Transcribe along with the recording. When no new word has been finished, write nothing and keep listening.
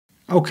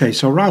Okay,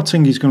 so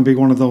routing is going to be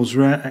one of those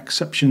rare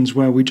exceptions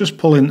where we just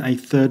pull in a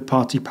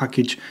third-party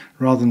package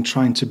rather than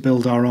trying to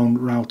build our own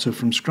router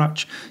from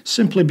scratch,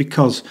 simply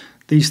because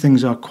these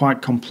things are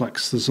quite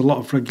complex. There's a lot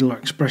of regular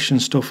expression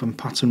stuff and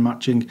pattern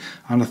matching,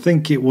 and I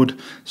think it would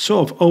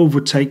sort of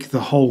overtake the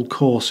whole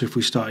course if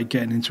we started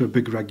getting into a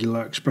big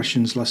regular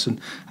expressions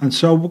lesson. And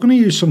so we're going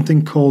to use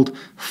something called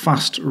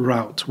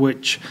Fastroute,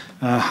 which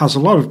has a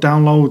lot of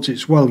downloads.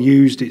 It's well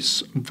used,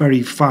 it's a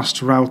very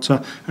fast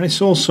router, and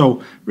it's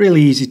also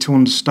really easy to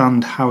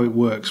understand how it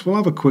works. We'll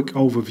have a quick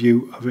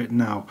overview of it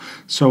now.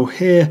 So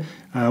here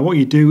what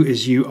you do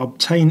is you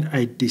obtain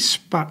a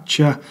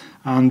dispatcher,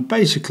 and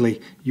basically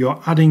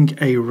you're adding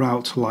a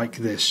route like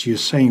this. You're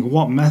saying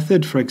what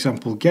method, for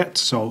example get.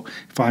 So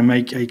if I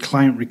make a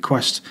client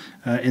request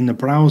in the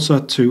browser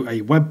to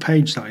a web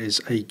page, that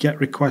is a get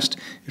request.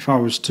 If I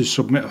was to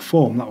submit a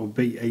form, that would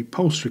be a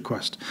post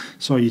request.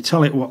 So you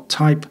tell it what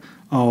type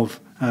of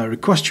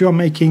request you're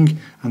making,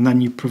 and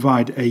then you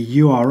provide a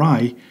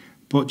URI,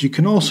 but you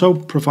can also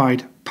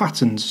provide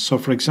patterns. So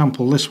for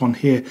example, this one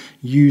here,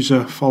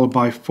 user followed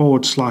by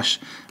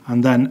 /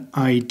 and then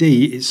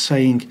ID, is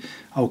saying,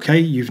 okay,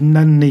 you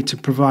then need to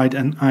provide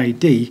an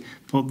ID,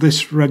 but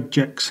this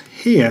regex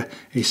here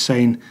is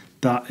saying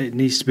that it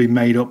needs to be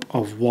made up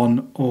of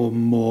one or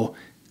more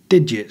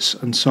digits.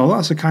 And so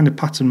that's the kind of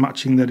pattern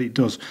matching that it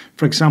does.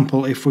 For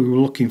example, if we were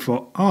looking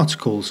for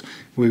articles,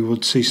 we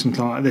would see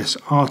something like this: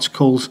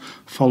 articles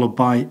followed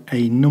by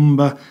a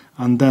number,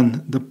 and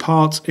then the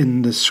part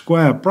in the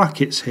square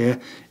brackets here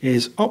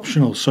is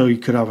optional. So you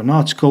could have an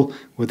article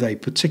with a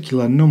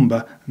particular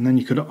number, and then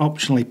you could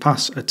optionally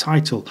pass a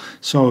title.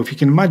 So if you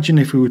can imagine,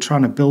 if we were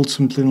trying to build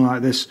something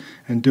like this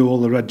and do all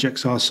the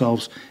regex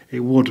ourselves, it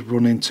would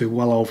run into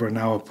well over an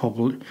hour,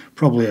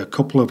 probably a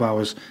couple of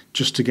hours,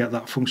 just to get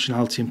that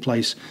functionality in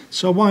place.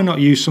 So why not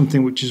use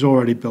something which is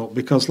already built?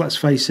 Because let's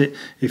face it,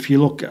 if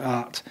you look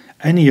at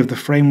any of the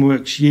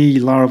frameworks, Yi,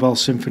 Laravel,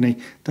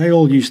 Symfony, they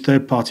all use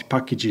third-party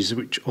packages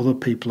which other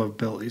people have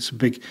built. It's a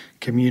big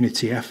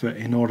community effort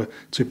in order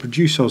to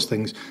produce those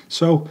things.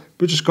 So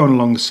we're just going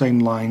along the same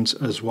lines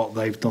as what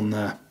they've done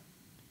there.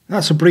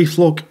 That's a brief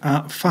look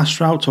at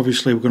Fastroute.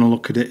 Obviously, we're going to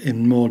look at it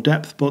in more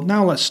depth, but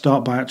now let's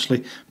start by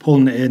actually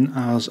pulling it in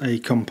as a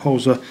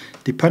composer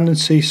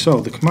dependency.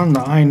 So the command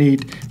that I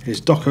need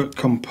is docker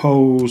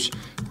compose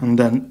and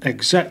then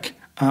exec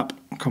app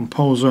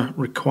composer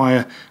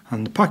require,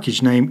 and the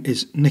package name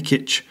is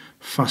Nikic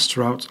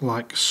Fastroute,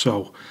 like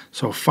so.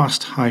 So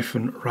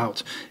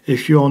fast-route.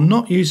 If you're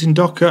not using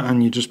Docker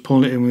and you just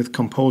pull it in with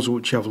Composer,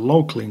 which you have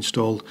locally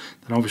installed,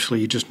 then obviously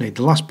you just need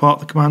the last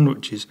part of the command,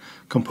 which is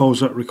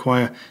composer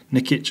require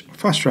Nikic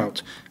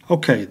Fastroute.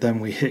 Okay, then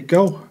we hit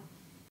go.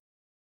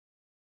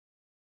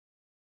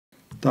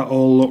 That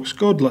all looks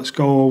good. Let's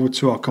go over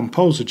to our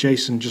composer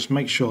JSON, just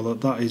make sure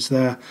that that is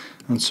there.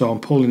 And so I'm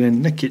pulling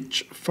in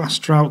Nikic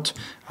Fastroute,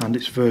 and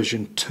it's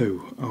version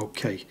 2.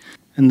 Okay.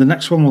 In the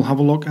next one, we'll have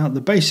a look at the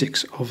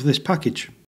basics of this package.